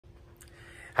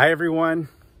Hi everyone,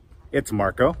 it's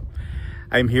Marco.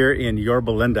 I'm here in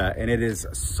Yorba Linda and it is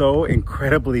so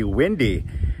incredibly windy.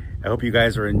 I hope you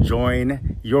guys are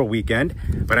enjoying your weekend,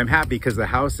 but I'm happy because the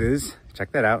house is,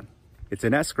 check that out, it's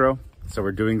in escrow. So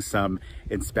we're doing some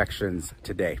inspections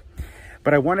today.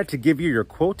 But I wanted to give you your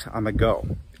quote on the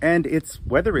go, and it's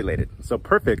weather related, so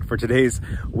perfect for today's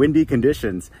windy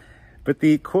conditions. But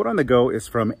the quote on the go is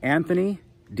from Anthony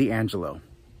D'Angelo.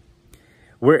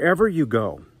 Wherever you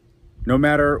go, no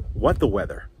matter what the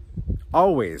weather,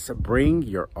 always bring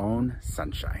your own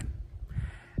sunshine.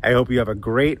 I hope you have a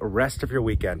great rest of your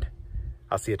weekend.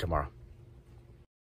 I'll see you tomorrow.